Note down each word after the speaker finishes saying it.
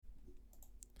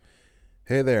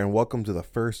Hey there, and welcome to the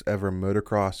first ever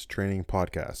motocross training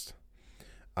podcast.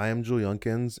 I am Joel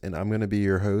Youngkins, and I'm going to be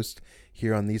your host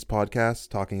here on these podcasts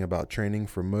talking about training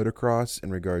for motocross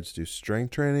in regards to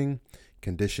strength training,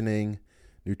 conditioning,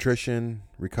 nutrition,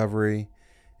 recovery,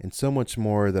 and so much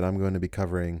more that I'm going to be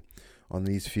covering on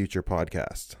these future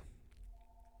podcasts.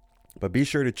 But be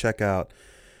sure to check out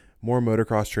more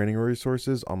motocross training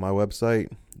resources on my website,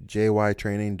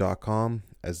 jytraining.com,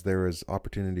 as there is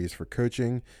opportunities for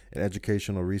coaching and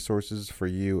educational resources for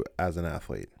you as an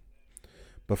athlete.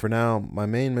 But for now, my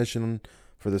main mission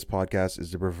for this podcast is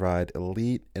to provide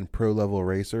elite and pro level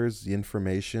racers the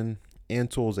information and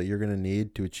tools that you're going to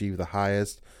need to achieve the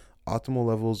highest optimal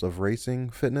levels of racing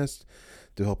fitness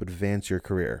to help advance your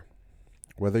career.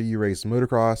 Whether you race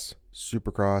motocross,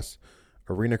 supercross,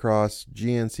 arena cross,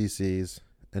 GNCCs,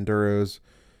 enduros,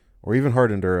 or even hard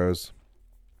enduros,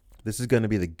 this is going to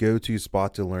be the go-to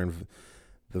spot to learn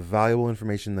the valuable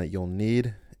information that you'll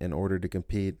need in order to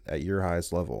compete at your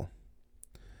highest level.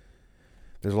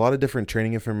 There's a lot of different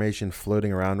training information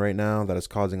floating around right now that is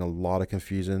causing a lot of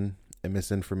confusion and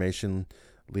misinformation,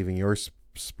 leaving your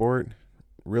sport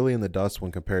really in the dust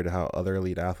when compared to how other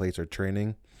elite athletes are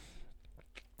training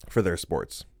for their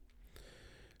sports.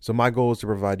 So my goal is to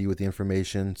provide you with the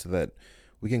information so that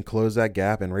we can close that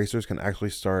gap and racers can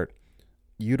actually start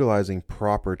utilizing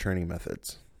proper training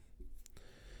methods.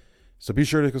 So be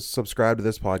sure to subscribe to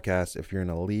this podcast if you're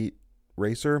an elite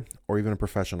racer or even a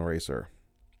professional racer.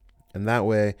 And that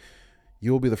way,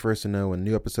 you will be the first to know when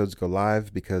new episodes go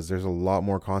live because there's a lot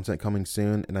more content coming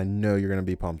soon and I know you're going to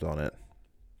be pumped on it.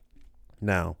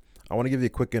 Now, I want to give you a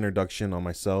quick introduction on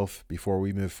myself before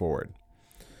we move forward.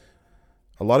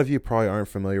 A lot of you probably aren't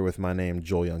familiar with my name,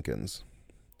 Joel Youngkins.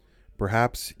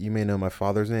 Perhaps you may know my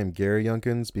father's name, Gary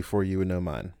Youngkins, before you would know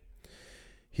mine.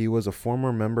 He was a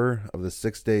former member of the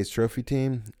 6 Days Trophy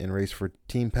team and raced for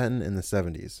Team Penton in the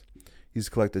 70s. He's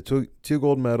collected two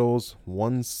gold medals,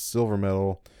 1 silver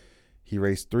medal. He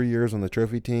raced 3 years on the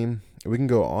trophy team. We can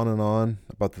go on and on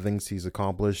about the things he's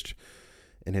accomplished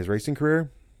in his racing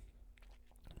career.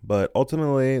 But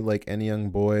ultimately, like any young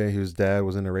boy whose dad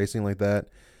was into racing like that,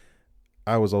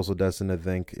 I was also destined to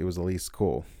think it was at least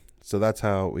cool. So that's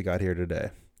how we got here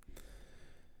today.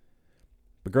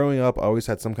 But growing up, I always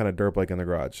had some kind of dirt bike in the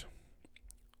garage.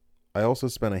 I also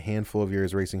spent a handful of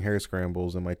years racing hare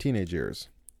scrambles in my teenage years.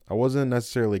 I wasn't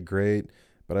necessarily great,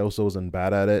 but I also wasn't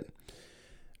bad at it.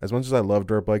 As much as I loved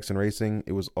dirt bikes and racing,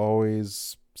 it was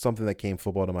always something that came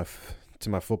football to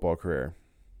my football career.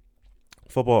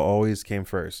 Football always came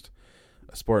first,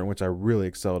 a sport in which I really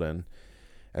excelled in,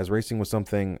 as racing was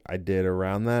something I did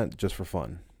around that just for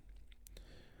fun.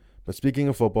 But speaking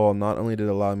of football, not only did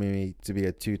it allow me to be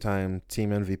a 2-time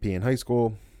team MVP in high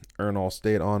school, earn all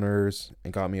state honors,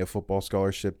 and got me a football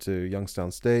scholarship to Youngstown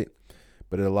State,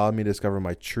 but it allowed me to discover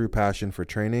my true passion for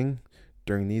training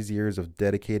during these years of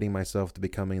dedicating myself to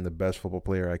becoming the best football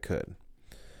player I could.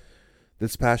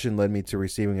 This passion led me to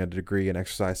receiving a degree in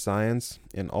exercise science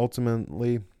and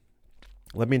ultimately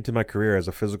led me into my career as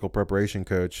a physical preparation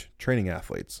coach training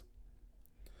athletes.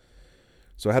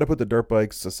 So I had to put the dirt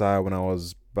bikes aside when I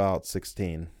was about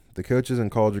 16. The coaches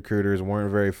and college recruiters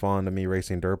weren't very fond of me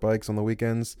racing dirt bikes on the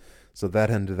weekends, so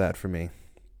that ended that for me.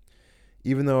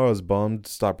 Even though I was bummed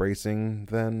to stop racing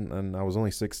then, and I was only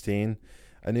 16,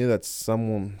 I knew that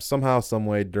somehow, some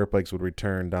way, dirt bikes would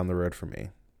return down the road for me.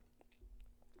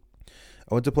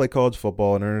 I went to play college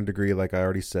football and earn a degree like I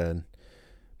already said,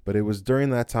 but it was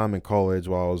during that time in college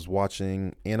while I was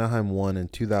watching Anaheim 1 in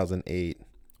 2008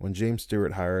 when James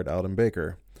Stewart hired Aldon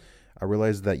Baker. I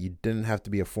realized that you didn't have to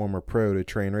be a former pro to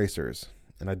train racers,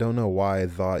 and I don't know why I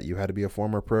thought you had to be a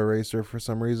former pro racer for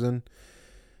some reason.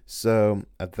 So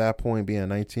at that point, being a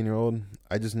 19-year-old,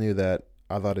 I just knew that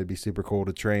I thought it'd be super cool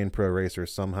to train pro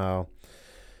racers somehow,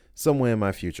 some way in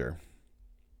my future.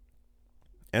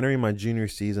 Entering my junior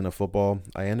season of football,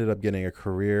 I ended up getting a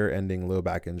career-ending low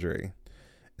back injury.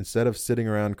 Instead of sitting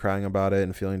around crying about it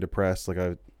and feeling depressed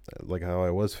like how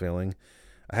I was feeling,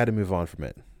 I had to move on from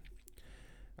it.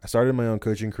 I started my own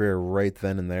coaching career right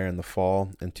then and there in the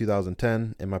fall in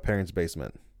 2010 in my parents'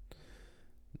 basement.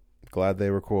 Glad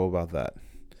they were cool about that.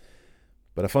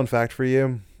 But a fun fact for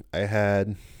you, I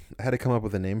had to come up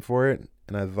with a name for it,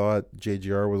 and I thought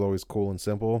JGR was always cool and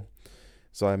simple.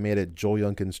 So I made it Joel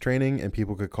Youngkins Training, and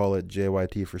people could call it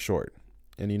JYT for short.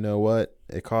 And you know what?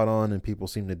 It caught on, and people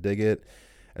seemed to dig it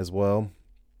as well.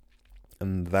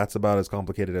 And that's about as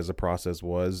complicated as the process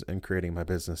was in creating my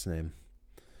business name.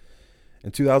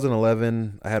 In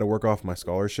 2011, I had to work off my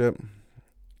scholarship,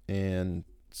 and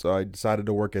so I decided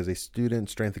to work as a student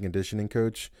strength and conditioning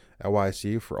coach at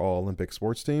YSU for all Olympic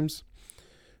sports teams.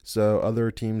 So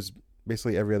other teams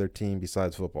basically every other team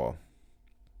besides football.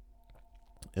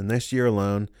 In this year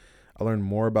alone, I learned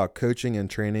more about coaching and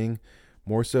training,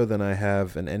 more so than I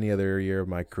have in any other year of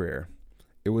my career.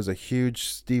 It was a huge,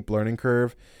 steep learning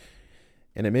curve,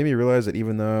 and it made me realize that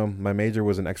even though my major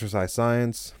was in exercise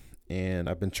science, and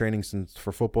I've been training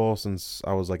for football since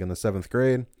I was like in the 7th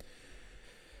grade,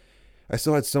 I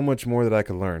still had so much more that I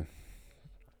could learn.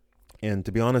 And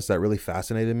to be honest, that really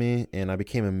fascinated me, and I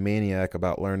became a maniac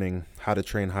about learning how to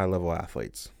train high-level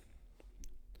athletes.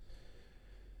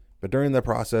 But during the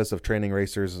process of training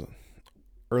racers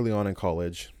early on in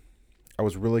college, I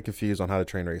was really confused on how to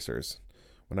train racers.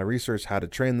 When I researched how to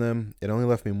train them, it only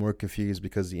left me more confused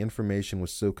because the information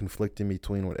was so conflicting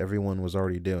between what everyone was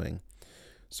already doing.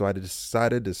 So I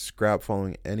decided to scrap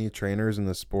following any trainers in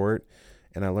the sport,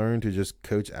 and I learned to just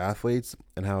coach athletes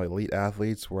and how elite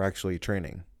athletes were actually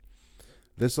training.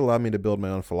 This allowed me to build my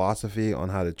own philosophy on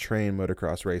how to train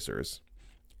motocross racers.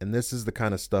 And this is the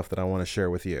kind of stuff that I want to share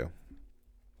with you.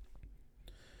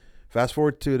 Fast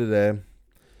forward to today,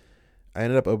 I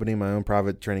ended up opening my own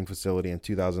private training facility in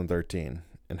 2013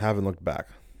 and haven't looked back.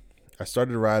 I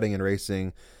started riding and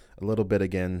racing a little bit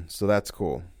again, so that's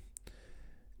cool.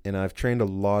 And I've trained a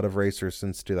lot of racers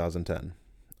since 2010.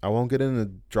 I won't get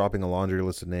into dropping a laundry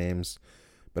list of names,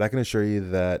 but I can assure you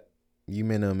that you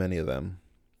may know many of them.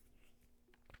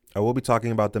 I will be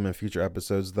talking about them in future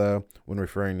episodes, though, when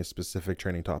referring to specific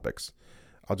training topics.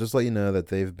 I'll just let you know that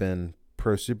they've been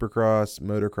pro supercross,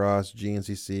 motocross,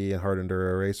 GNCC, and hard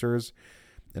enduro racers,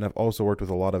 and I've also worked with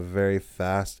a lot of very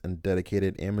fast and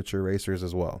dedicated amateur racers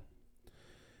as well.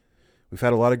 We've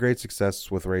had a lot of great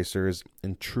success with racers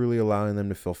in truly allowing them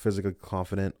to feel physically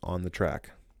confident on the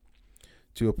track,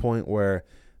 to a point where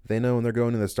they know when they're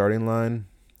going to the starting line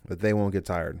that they won't get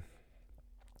tired,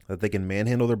 that they can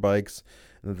manhandle their bikes,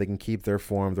 and that they can keep their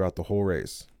form throughout the whole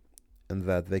race, and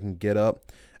that they can get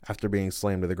up after being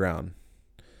slammed to the ground.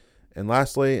 And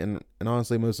lastly, and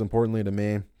honestly most importantly to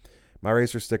me, my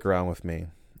racers stick around with me.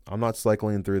 I'm not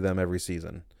cycling through them every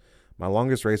season. My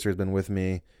longest racer has been with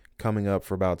me coming up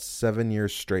for about 7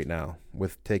 years straight now,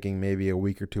 with taking maybe a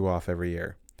week or two off every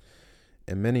year.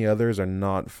 And many others are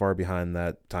not far behind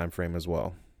that time frame as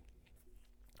well.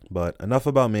 But enough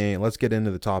about me, and let's get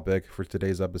into the topic for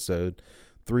today's episode: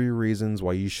 3 reasons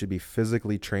why you should be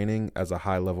physically training as a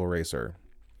high-level racer.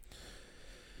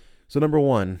 So number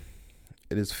 1,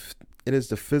 it is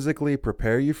to physically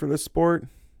prepare you for the sport,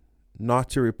 not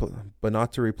to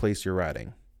replace your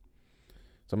riding.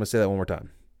 So I'm going to say that one more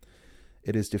time.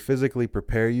 It is to physically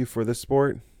prepare you for the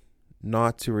sport,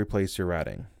 not to replace your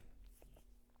riding.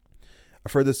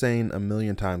 I've heard this saying a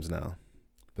million times now.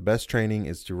 The best training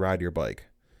is to ride your bike.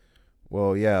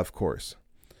 Well, yeah, of course.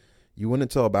 You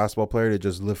wouldn't tell a basketball player to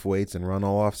just lift weights and run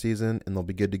all off season and they'll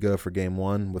be good to go for game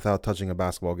 1 without touching a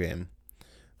basketball game.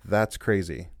 That's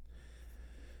crazy.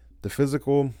 The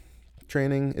physical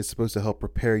training is supposed to help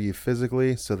prepare you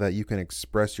physically so that you can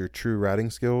express your true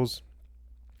riding skills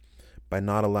by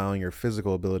not allowing your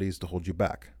physical abilities to hold you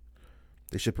back.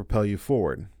 They should propel you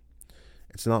forward.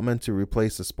 It's not meant to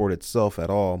replace the sport itself at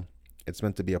all. It's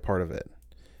meant to be a part of it.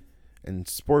 In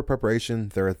sport preparation,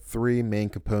 there are 3 main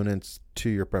components to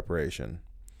your preparation.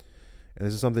 And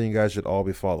this is something you guys should all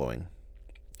be following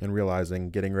and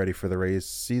realizing getting ready for the race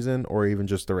season or even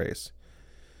just the race.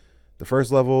 The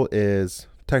first level is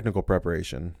technical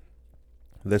preparation.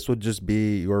 This would just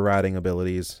be your riding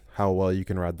abilities, how well you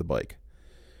can ride the bike.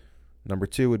 Number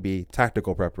 2 would be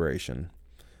tactical preparation.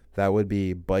 That would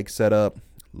be bike setup,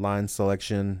 line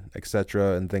selection,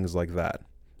 etc., and things like that.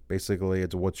 Basically,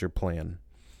 it's what's your plan.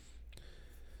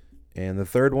 And the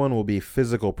third one will be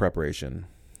physical preparation.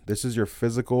 This is your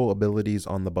physical abilities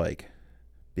on the bike,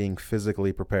 being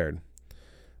physically prepared.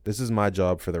 This is my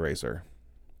job for the racer.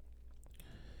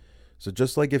 So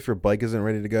just like if your bike isn't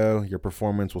ready to go, your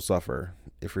performance will suffer.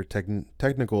 If your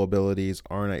technical abilities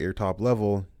aren't at your top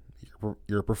level,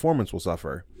 your performance will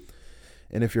suffer.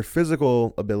 And if your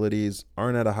physical abilities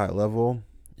aren't at a high level,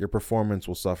 your performance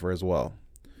will suffer as well.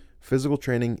 Physical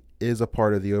training is a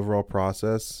part of the overall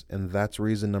process, and that's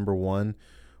reason number 1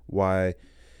 why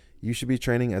you should be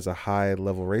training as a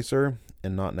high-level racer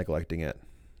and not neglecting it.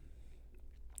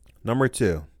 Number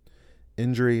 2,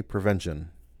 injury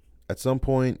prevention. At some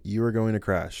point, you are going to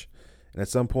crash, and at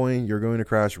some point, you're going to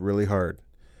crash really hard.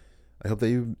 I hope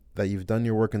that you've done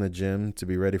your work in the gym to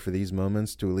be ready for these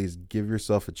moments, to at least give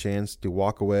yourself a chance to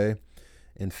walk away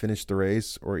and finish the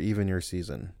race or even your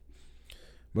season.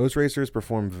 Most racers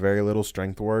perform very little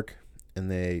strength work,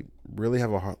 and they really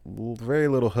have very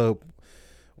little hope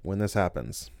when this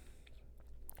happens.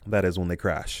 That is when they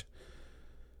crash.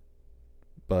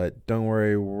 But don't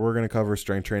worry, we're going to cover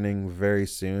strength training very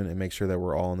soon and make sure that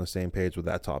we're all on the same page with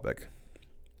that topic.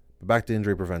 But back to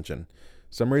injury prevention.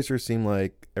 Some racers seem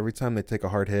like every time they take a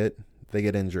hard hit, they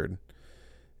get injured.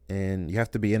 And you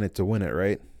have to be in it to win it,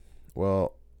 right?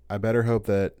 Well, I better hope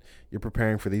that you're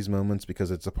preparing for these moments because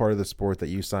it's a part of the sport that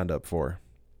you signed up for.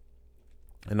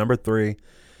 And number 3,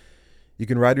 you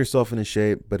can ride yourself into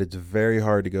shape, but it's very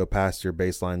hard to go past your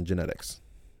baseline genetics.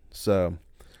 So,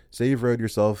 say you've rode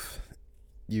yourself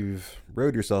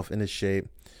into shape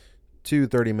 2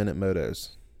 30-minute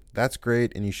motos. That's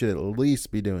great, and you should at least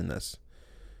be doing this.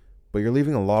 But you're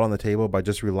leaving a lot on the table by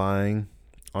just relying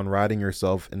on riding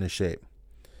yourself into shape.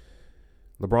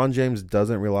 LeBron James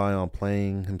doesn't rely on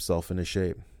playing himself into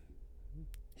shape.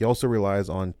 He also relies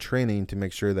on training to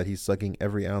make sure that he's sucking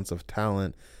every ounce of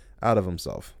talent out of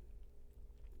himself.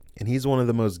 And he's one of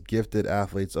the most gifted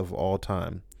athletes of all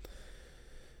time.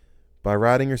 By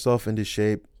riding yourself into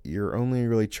shape, you're only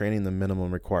really training the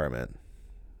minimum requirement.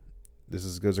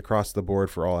 This goes across the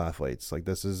board for all athletes. Like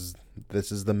this is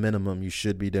the minimum you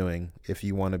should be doing if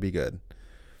you want to be good.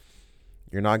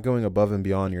 You're not going above and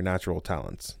beyond your natural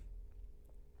talents.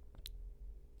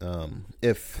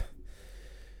 If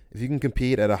you can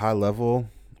compete at a high level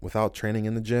without training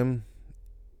in the gym,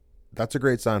 that's a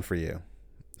great sign for you.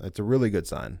 It's a really good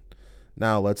sign.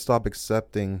 Now let's stop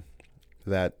accepting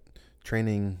that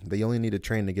you only need to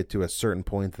train to get to a certain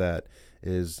point that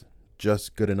is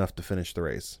just good enough to finish the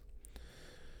race.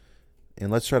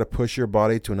 And let's try to push your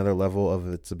body to another level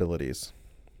of its abilities.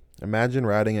 Imagine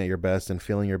riding at your best and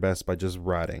feeling your best by just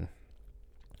riding.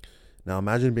 Now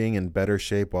imagine being in better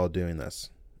shape while doing this.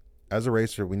 As a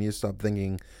racer, we need to stop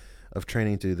thinking of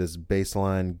training to this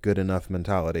baseline good enough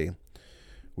mentality.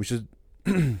 We should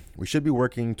be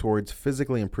working towards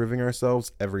physically improving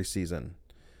ourselves every season.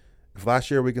 If last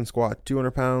year we can squat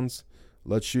 200 pounds,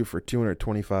 let's shoot for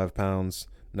 225 pounds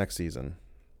next season.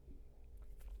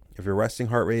 If your resting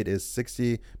heart rate is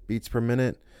 60 beats per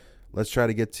minute, let's try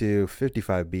to get to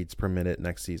 55 beats per minute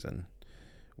next season.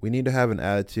 We need to have an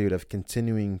attitude of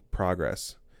continuing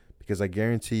progress because I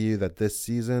guarantee you that this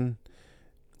season,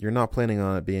 you're not planning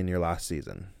on it being your last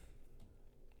season.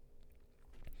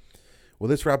 Well,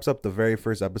 this wraps up the very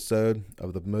first episode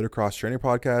of the Motocross Training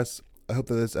Podcast. I hope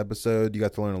that this episode you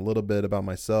got to learn a little bit about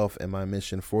myself and my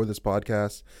mission for this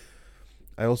podcast.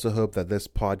 I also hope that this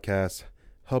podcast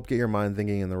helped get your mind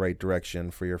thinking in the right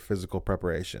direction for your physical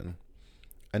preparation.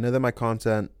 I know that my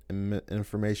content and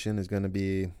information is going to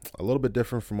be a little bit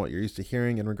different from what you're used to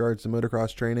hearing in regards to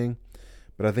motocross training,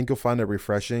 but I think you'll find it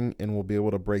refreshing and we'll be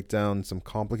able to break down some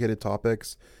complicated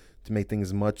topics to make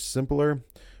things much simpler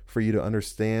for you to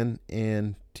understand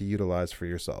and to utilize for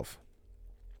yourself.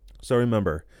 So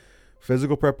remember,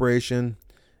 physical preparation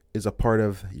is a part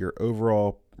of your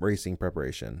overall racing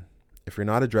preparation. If you're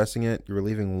not addressing it, you're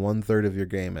leaving 1/3 of your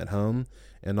game at home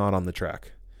and not on the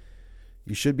track.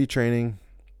 You should be training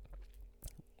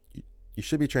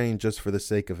just for the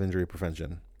sake of injury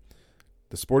prevention.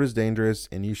 The sport is dangerous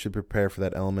and you should prepare for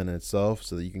that element in itself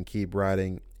so that you can keep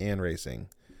riding and racing,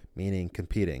 meaning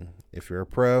competing. If you're a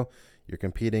pro, you're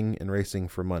competing and racing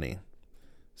for money.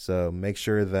 So make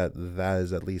sure that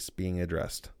is at least being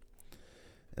addressed.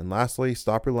 And lastly,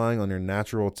 stop relying on your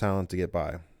natural talent to get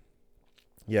by.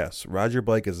 Yes, ride your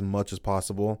bike as much as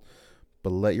possible, but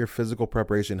let your physical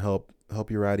preparation help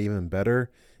you ride even better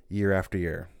year after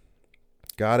year.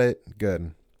 Got it?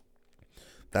 Good.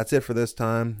 That's it for this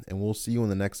time, and we'll see you in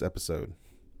the next episode.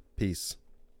 Peace.